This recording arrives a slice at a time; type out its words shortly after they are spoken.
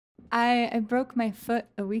I broke my foot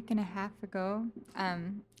a week and a half ago. I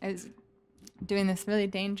was doing this really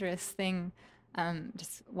dangerous thing,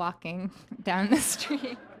 just walking down the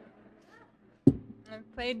street. I've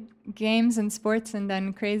played games and sports and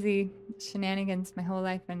done crazy shenanigans my whole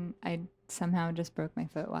life, and I somehow just broke my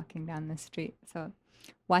foot walking down the street. So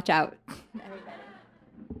watch out, everybody.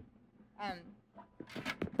 Um,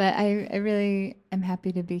 but I really am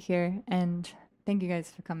happy to be here, and thank you guys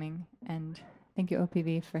for coming, and thank you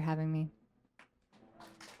OPB for having me.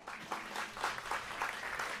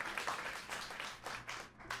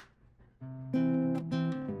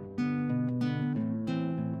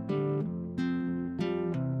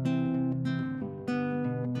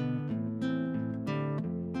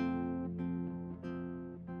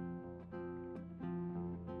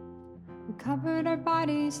 We covered our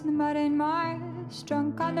bodies in the mud and marsh,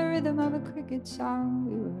 drunk on the rhythm of a cricket song.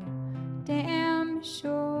 We were damn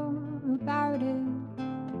sure about it.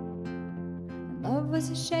 And love was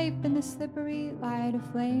a shape in the slippery light, a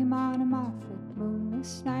flame on a mothlit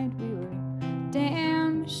moonless night. We were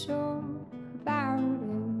damn sure about it.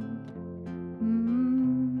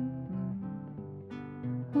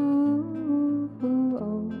 Ooh, ooh, oh,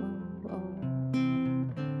 oh, oh.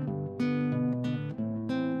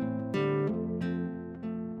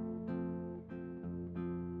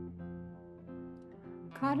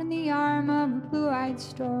 Caught in the arm of a blue-eyed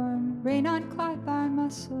storm, rain on cloth, on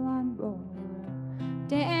muscle, on bone. We were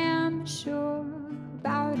damn sure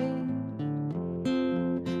about it.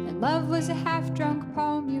 And love was a half-drunk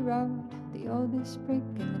poem you wrote, the oldest brick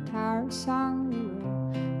in the tower song. We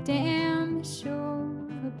were damn sure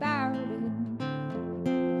about it.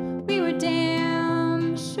 We were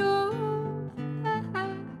damn sure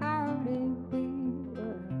about it. We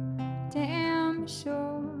were damn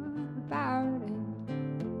sure about it.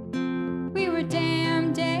 We were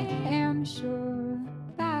damn, damn sure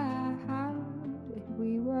about it.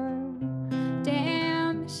 We were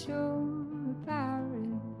damn sure about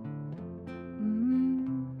it.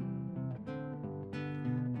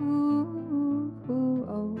 Ooh, ooh, oh,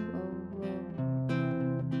 oh, oh.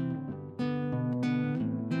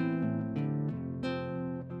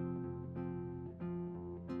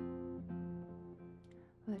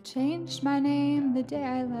 Well, I changed my name the day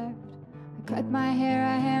I left. I cut my hair,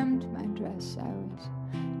 I hemmed my dress. I was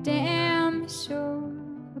damn sure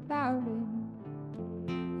about it.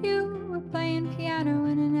 You were playing piano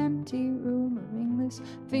in an empty room, a ringless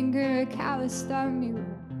finger, a callous thumb. You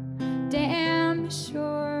were damn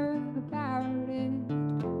sure about it.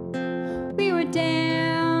 We were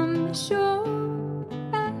damn sure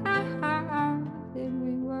that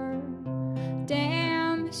we were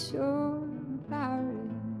damn sure about it.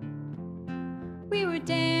 We were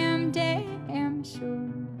damn, damn sure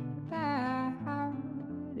about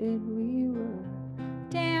it. We were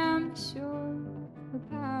damn sure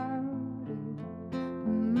about it.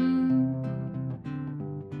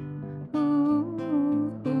 Ooh,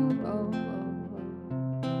 ooh, oh, oh, oh.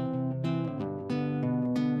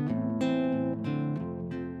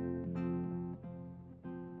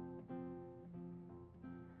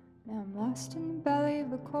 Now I'm lost in the belly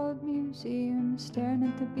of a cold museum, staring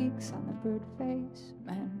at the beaks on the bird face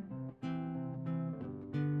men.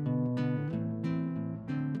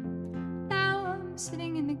 Now I'm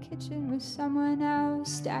sitting in the kitchen with someone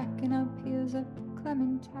else, stacking up peels of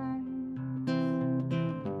clementine.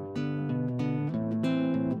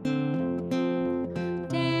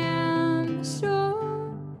 Damn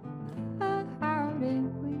sure about it.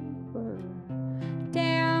 We were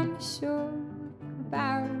damn sure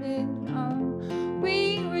about it. Oh,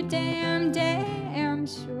 we were damn, damn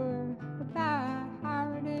sure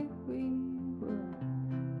about it. We were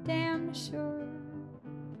damn sure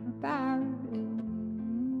about it.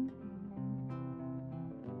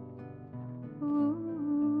 Ooh,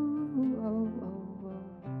 oh, oh, oh.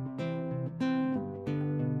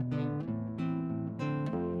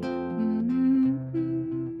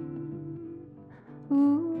 Ooh,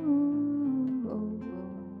 oh, oh,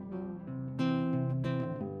 oh.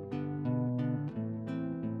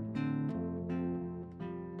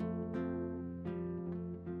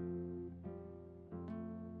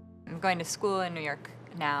 I'm going to school in New York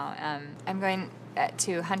now. I'm going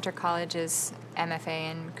to Hunter College's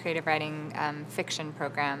MFA in creative writing fiction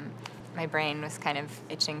program. My brain was kind of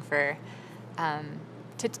itching for, I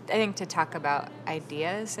think, to talk about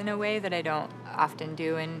ideas in a way that I don't often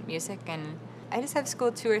do in music. And I just have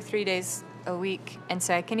school 2 or 3 days a week, and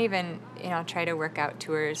so I can even, try to work out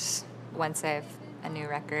tours once I have a new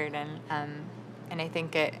record. And I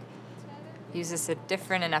think it uses a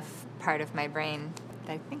different enough part of my brain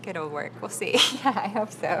that I think it'll work. We'll see. Yeah, I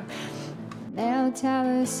hope so. They'll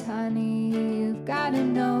tell us, honey, you've gotta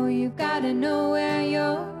know where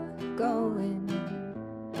you're going.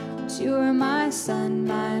 But you are my sun,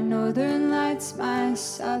 my northern lights, my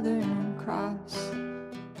southern cross.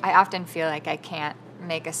 I often feel like I can't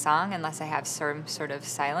make a song unless I have some sort of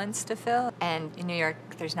silence to fill. And in New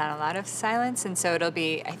York, there's not a lot of silence, and so it'll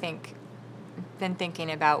be, I think, been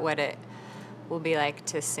thinking about what it will be like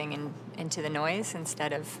to sing into the noise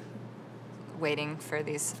instead of waiting for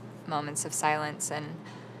these moments of silence. And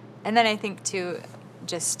then I think too,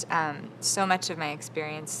 just so much of my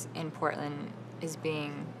experience in Portland is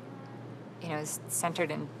being, is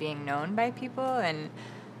centered in being known by people, and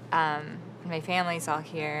my family's all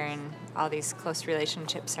here, and all these close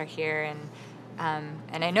relationships are here,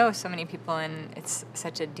 and I know so many people, and it's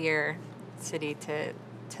such a dear city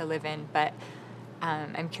to live in, but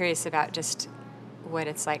I'm curious about just what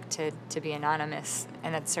it's like to be anonymous,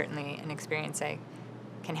 and that's certainly an experience I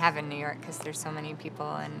can have in New York because there's so many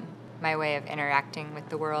people, and my way of interacting with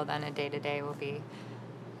the world on a day-to-day will be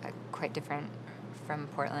quite different from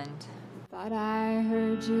Portland. Thought I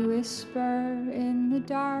heard you whisper in the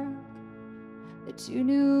dark that you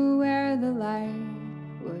knew where the light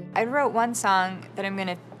would. I wrote one song that I'm going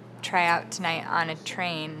to try out tonight on a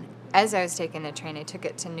train. As I was taking the train, I took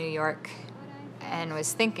it to New York and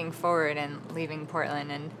was thinking forward and leaving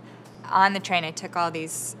Portland. And on the train, I took all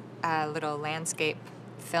these little landscape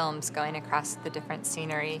films going across the different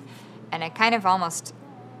scenery, and I kind of almost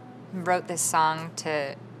wrote this song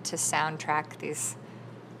to soundtrack these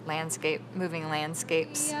moving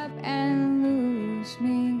landscapes. Hurry up and lose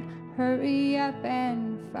me, hurry up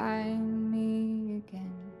and find me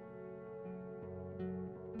again.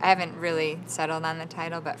 I haven't really settled on the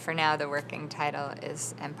title, but for now the working title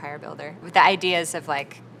is Empire Builder. With the ideas of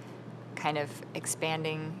kind of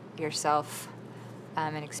expanding yourself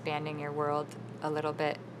and expanding your world a little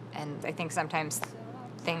bit. And I think sometimes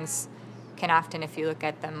things can often, if you look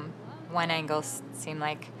at them one angle, seem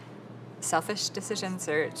like selfish decisions,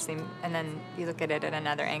 and then you look at it at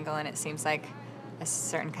another angle and it seems like a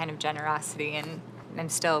certain kind of generosity. And I'm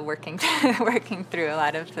still working through a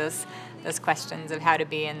lot of those questions of how to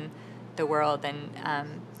be in the world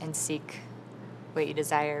and seek what you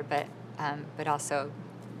desire, but also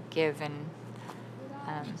give, and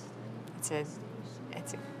it's a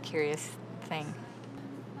curious thing.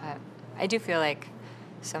 I do feel like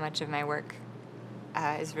so much of my work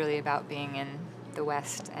is really about being in the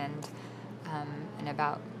West and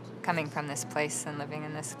about coming from this place and living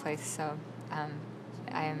in this place. So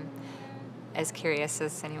I am as curious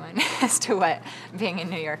as anyone as to what being in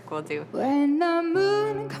New York will do. When the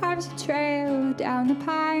moon carves a trail down the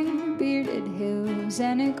pine-bearded hills,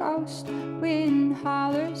 and a ghost wind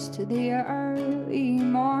hollers to the early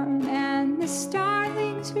morn, and the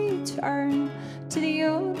starlings return to the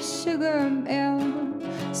old sugar mill,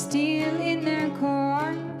 stealing their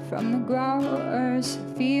corn from the growers'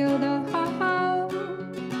 field of hope.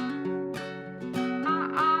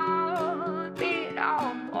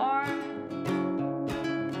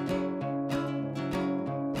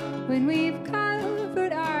 When we've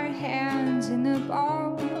covered our hands in the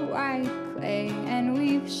bone white clay, and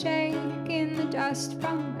we've shaken the dust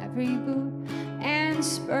from every boot and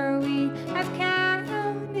spur, we have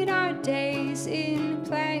counted our days in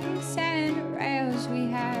place and rails. We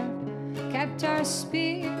have kept our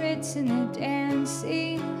spirits in the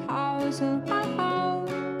dancing halls of home.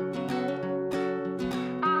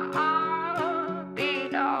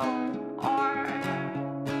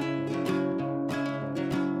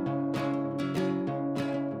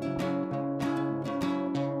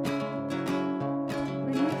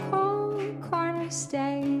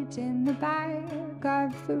 Stage in the back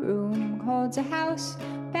of the room holds a house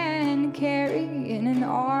band carrying an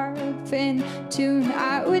orphan tune.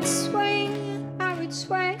 I would swing,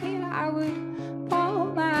 I would pull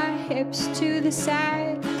my hips to the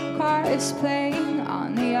side, chorus playing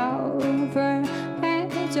on the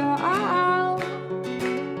overhead door.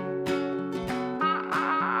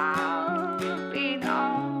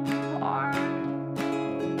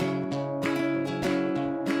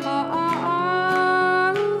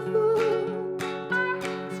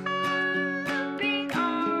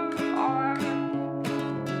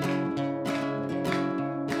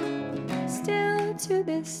 To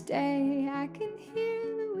this day, I can hear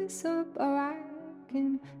the whistle blow, I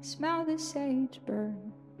can smell the sage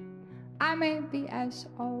burn. I may be as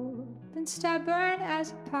old and stubborn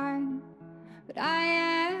as a pine, but I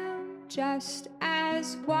am just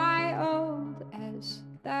as wild as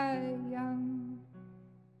the young.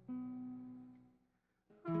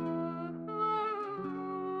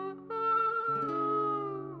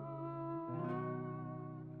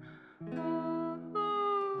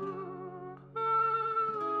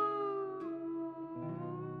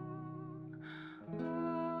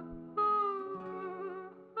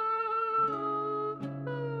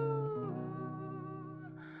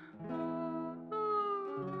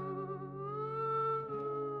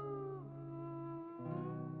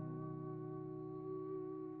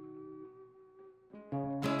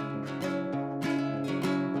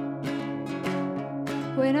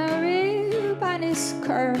 when a ribbon is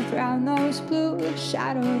curved round those blue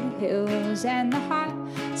shadowed hills, and the hot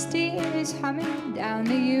steam is humming down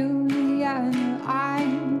the Union.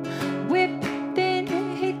 I'm whipping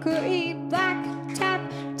hickory black, tap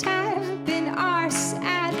tapping arse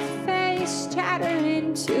and face,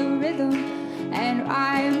 chattering to rhythm and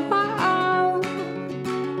rhyme.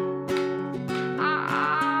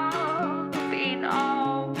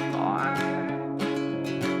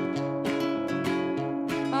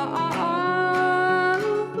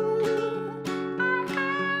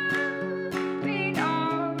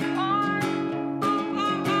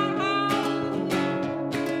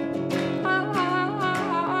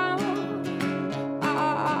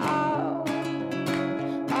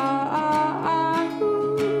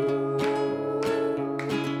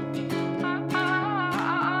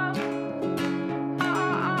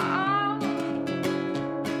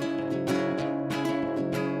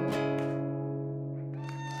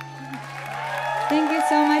 Thank you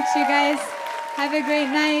so much, you guys. Have a great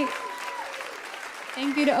night.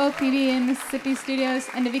 Thank you to OPB and Mississippi Studios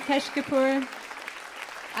and to Vikesh Kapoor.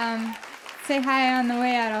 Say hi on the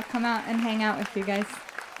way out. I'll come out and hang out with you guys.